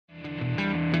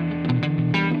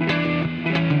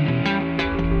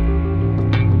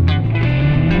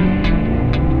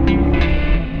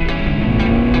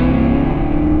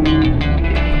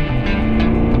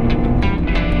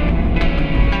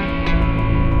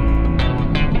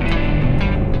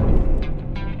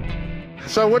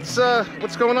So what's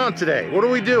going on today? What are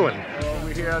we doing? Well,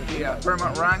 we're here at the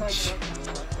Paramount Ranch,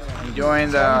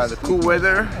 enjoying the cool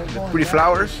weather, the pretty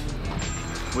flowers,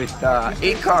 with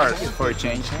 8 cars for a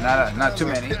change, not too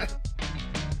many.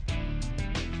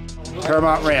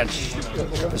 Paramount Ranch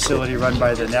facility run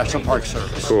by the National Park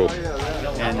Service. Cool.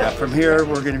 And from here,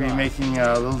 we're going to be making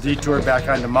a little detour back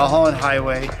onto Mulholland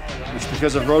Highway, which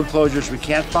because of road closures, we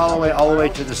can't follow all the way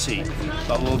to the sea.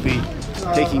 But we'll be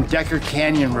taking Decker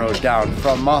Canyon Road down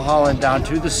from Mulholland down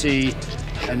to the sea,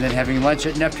 and then having lunch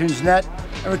at Neptune's Net,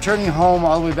 and returning home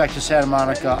all the way back to Santa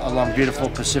Monica along beautiful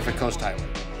Pacific Coast Highway.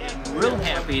 Real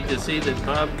happy to see that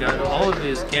Bob got all of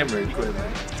his camera equipment.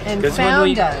 And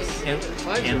found us.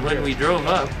 And when we drove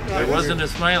up, there wasn't a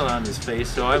smile on his face,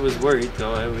 so I was worried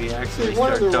till we actually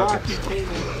started talking to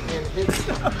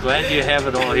him. Glad you have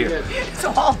it all here. It's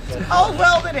all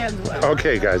well that ends well.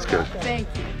 Okay, guys, good. Thank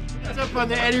you. It's up on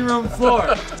the Eddie Room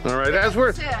floor. All right, as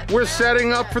we're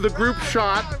setting up for the group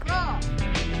shot.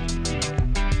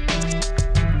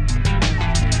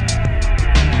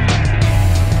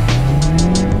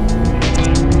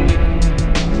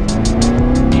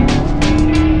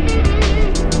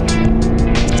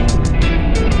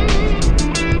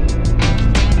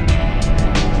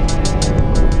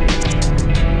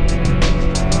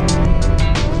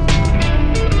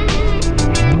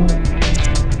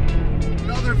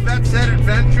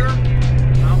 Adventure.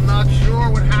 I'm not sure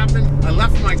what happened. I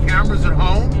left my cameras at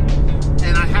home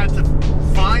and I had to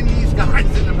find these guys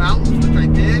in the mountains, which I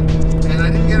did, and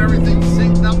I didn't get everything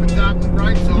synced up exactly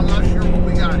right, so I'm not sure what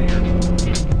we got here.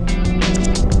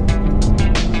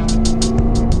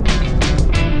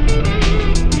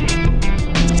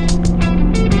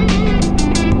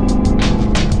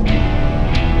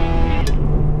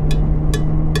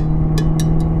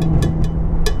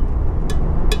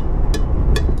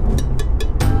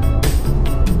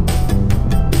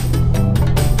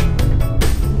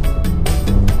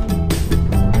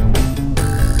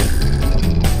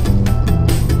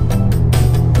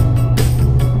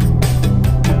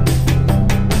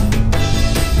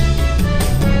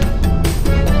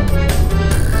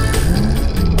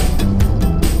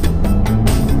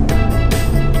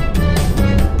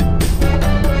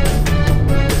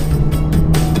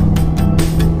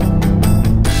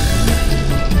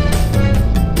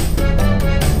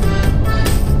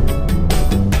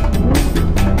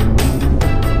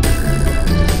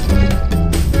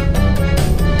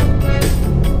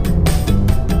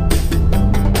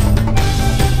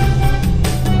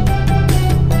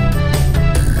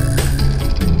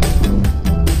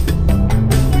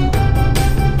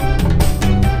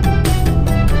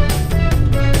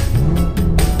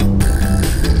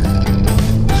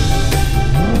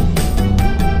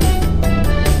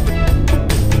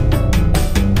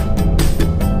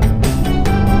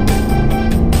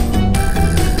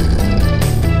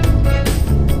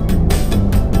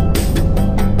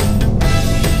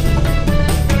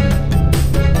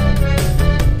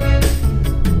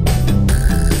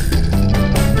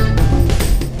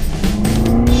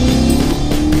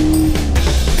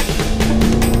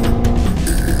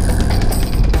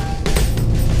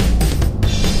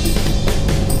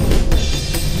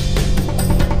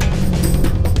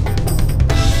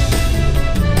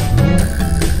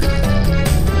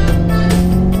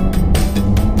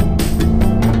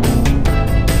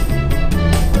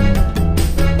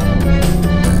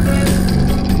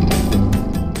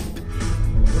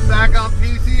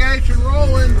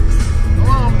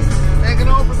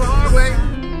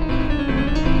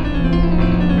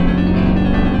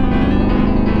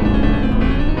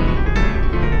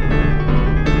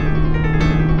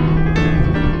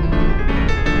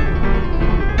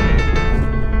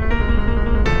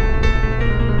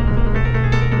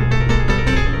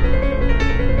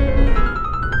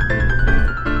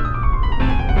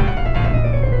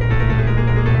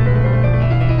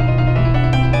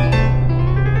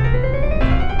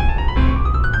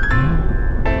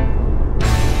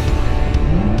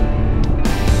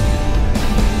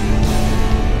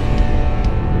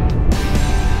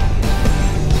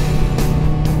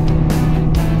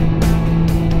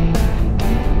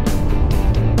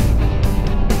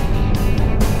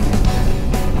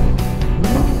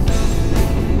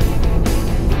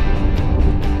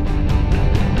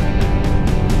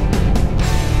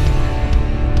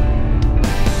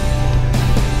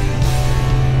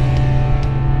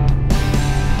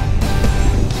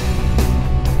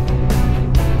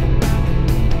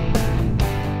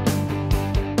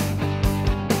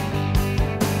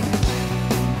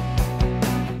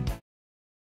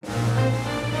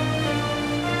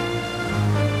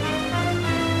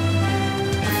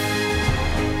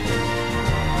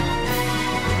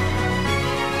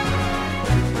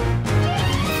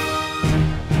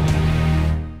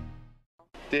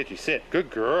 Did you sit? Good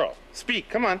girl. Speak,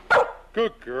 come on.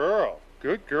 Good girl.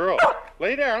 Good girl.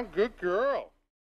 Lay down. Good girl.